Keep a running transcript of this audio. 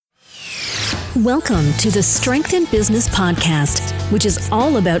Welcome to the Strength in Business podcast, which is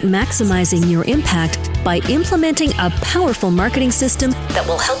all about maximizing your impact by implementing a powerful marketing system that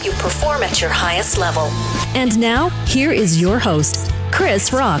will help you perform at your highest level. And now, here is your host,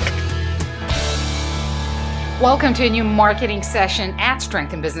 Chris Rock. Welcome to a new marketing session at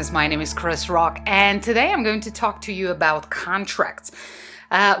Strength in Business. My name is Chris Rock, and today I'm going to talk to you about contracts.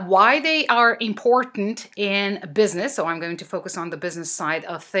 Why they are important in business. So I'm going to focus on the business side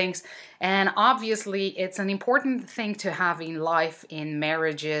of things. And obviously, it's an important thing to have in life, in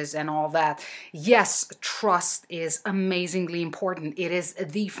marriages and all that. Yes, trust is amazingly important. It is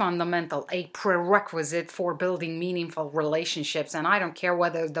the fundamental, a prerequisite for building meaningful relationships. And I don't care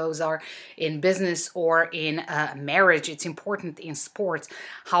whether those are in business or in marriage. It's important in sports.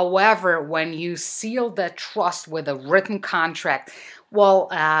 However, when you seal that trust with a written contract, well,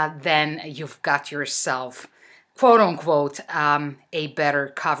 then you've got yourself, quote unquote, a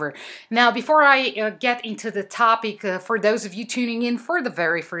better cover. Now, before I get into the topic, for those of you tuning in for the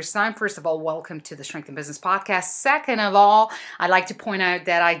very first time, first of all, welcome to the Strength in Business podcast. Second of all, I'd like to point out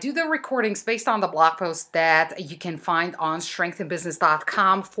that I do the recordings based on the blog post that you can find on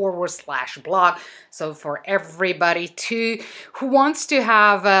strengthinbusiness.com/blog. So for everybody who wants to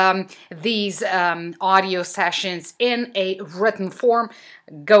have these audio sessions in a written form,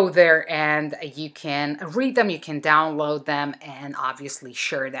 go there and you can read them, you can download them, and obviously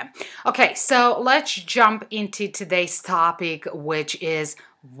share them. Okay, so let's jump into today's topic, which is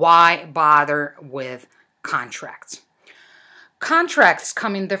why bother with contracts. Contracts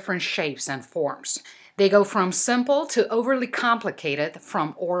come in different shapes and forms. They go from simple to overly complicated,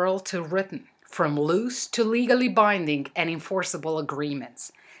 from oral to written, from loose to legally binding and enforceable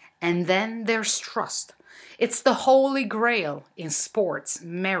agreements. And then there's trust. It's the holy grail in sports,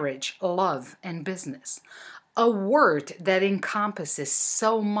 marriage, love, and business. A word that encompasses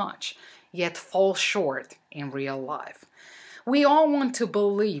so much, yet falls short in real life. We all want to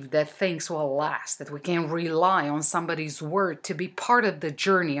believe that things will last, that we can rely on somebody's word to be part of the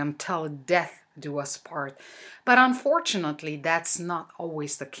journey until death do us part. But unfortunately, that's not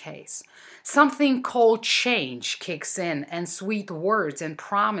always the case. Something called change kicks in, and sweet words and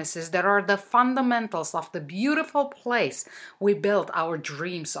promises that are the fundamentals of the beautiful place we built our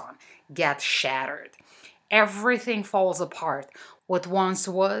dreams on get shattered. Everything falls apart. What once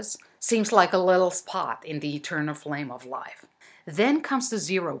was seems like a little spot in the eternal flame of life. Then comes the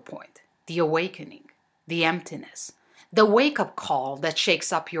 0 point, the awakening, the emptiness, the wake-up call that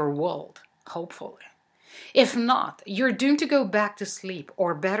shakes up your world, hopefully. If not, you're doomed to go back to sleep,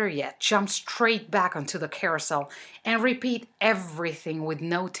 or better yet, jump straight back onto the carousel and repeat everything with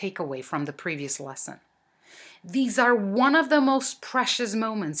no takeaway from the previous lesson. These are one of the most precious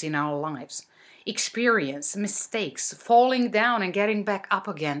moments in our lives. Experience, mistakes, falling down and getting back up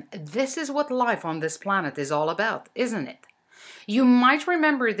again. This is what life on this planet is all about, isn't it? You might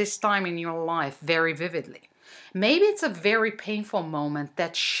remember this time in your life very vividly. Maybe it's a very painful moment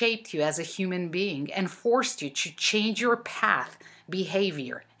that shaped you as a human being and forced you to change your path,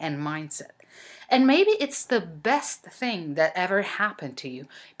 behavior, and mindset. And maybe it's the best thing that ever happened to you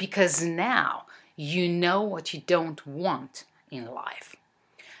because now you know what you don't want in life.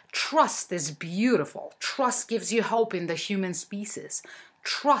 Trust is beautiful. Trust gives you hope in the human species.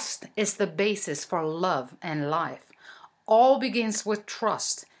 Trust is the basis for love and life. All begins with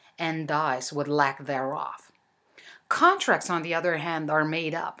trust and dies with lack thereof. Contracts, on the other hand, are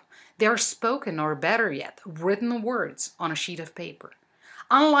made up. They are spoken, or better yet, written words on a sheet of paper.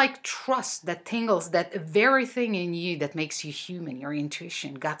 Unlike trust that tingles that very thing in you that makes you human, your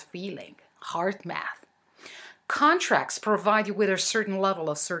intuition, gut feeling, heart math. Contracts provide you with a certain level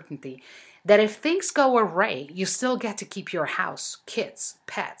of certainty that if things go awry, you still get to keep your house, kids,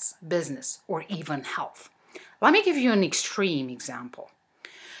 pets, business, or even health. Let me give you an extreme example.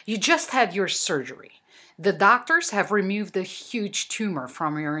 You just had your surgery. The doctors have removed a huge tumor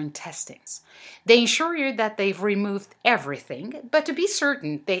from your intestines. They ensure you that they've removed everything, but to be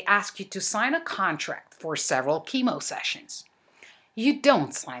certain, they ask you to sign a contract for several chemo sessions. You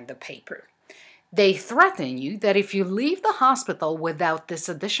don't sign the paper. They threaten you that if you leave the hospital without this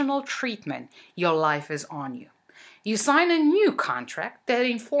additional treatment, your life is on you. You sign a new contract that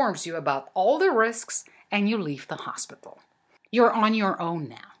informs you about all the risks, and you leave the hospital. You're on your own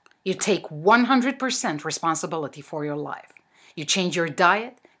now. You take 100% responsibility for your life. You change your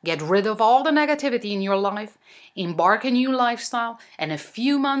diet, get rid of all the negativity in your life, embark a new lifestyle, and a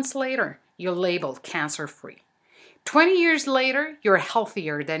few months later, you're labeled cancer-free. 20 years later, you're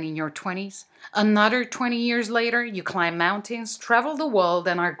healthier than in your 20s. Another 20 years later, you climb mountains, travel the world,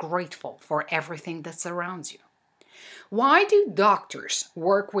 and are grateful for everything that surrounds you. Why do doctors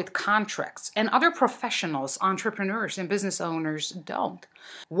work with contracts and other professionals, entrepreneurs, and business owners don't?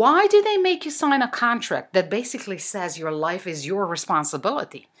 Why do they make you sign a contract that basically says your life is your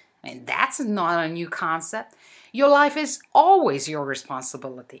responsibility? And that's not a new concept. Your life is always your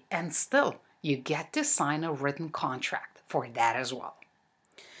responsibility, and still, you get to sign a written contract for that as well.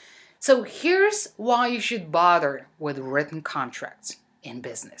 So here's why you should bother with written contracts in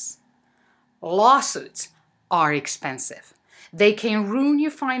business. Lawsuits are expensive. They can ruin you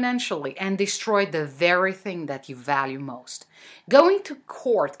financially and destroy the very thing that you value most. Going to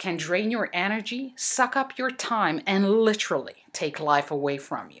court can drain your energy, suck up your time, and literally take life away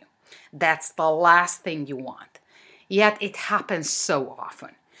from you. That's the last thing you want. Yet it happens so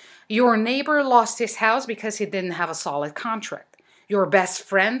often. Your neighbor lost his house because he didn't have a solid contract. Your best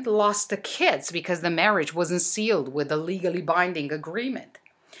friend lost the kids because the marriage wasn't sealed with a legally binding agreement.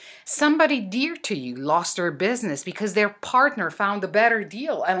 Somebody dear to you lost their business because their partner found a better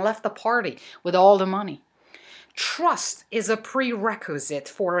deal and left the party with all the money. Trust is a prerequisite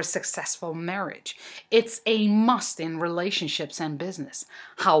for a successful marriage. It's a must in relationships and business.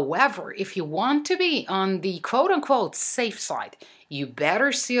 However, if you want to be on the quote-unquote safe side, you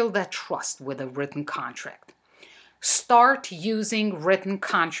better seal that trust with a written contract. Start using written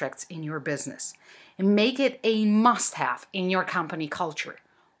contracts in your business and make it a must-have in your company culture.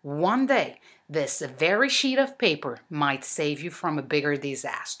 One day, this very sheet of paper might save you from a bigger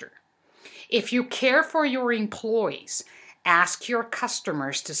disaster. If you care for your employees, ask your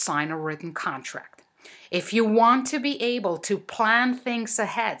customers to sign a written contract. If you want to be able to plan things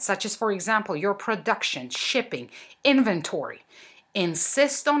ahead, such as, for example, your production, shipping, inventory,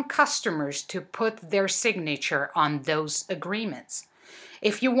 insist on customers to put their signature on those agreements.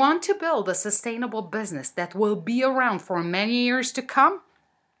 If you want to build a sustainable business that will be around for many years to come,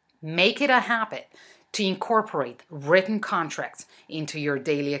 make it a habit to incorporate written contracts into your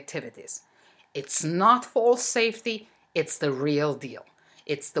daily activities. It's not false safety, it's the real deal.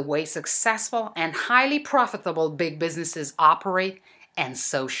 It's the way successful and highly profitable big businesses operate, and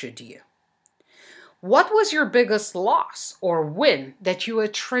so should you. What was your biggest loss or win that you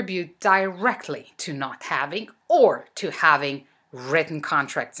attribute directly to not having or to having written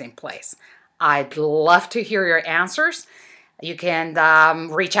contracts in place? I'd love to hear your answers. You can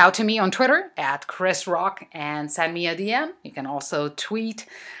reach out to me on Twitter at Chris Rock and send me a DM. You can also tweet.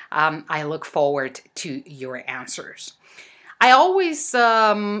 I look forward to your answers. I always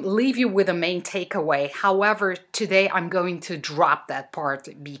leave you with a main takeaway. However, today I'm going to drop that part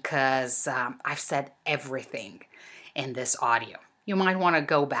because I've said everything in this audio. You might want to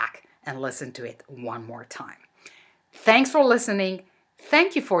go back and listen to it one more time. Thanks for listening.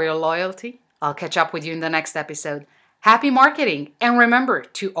 Thank you for your loyalty. I'll catch up with you in the next episode. Happy marketing, and remember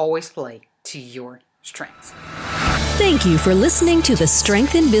to always play to your strengths. Thank you for listening to the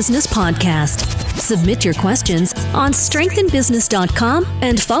Strength in Business podcast. Submit your questions on strengthinbusiness.com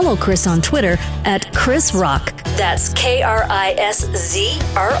and follow Chris on Twitter at Chris Rock. That's KRISZROKK.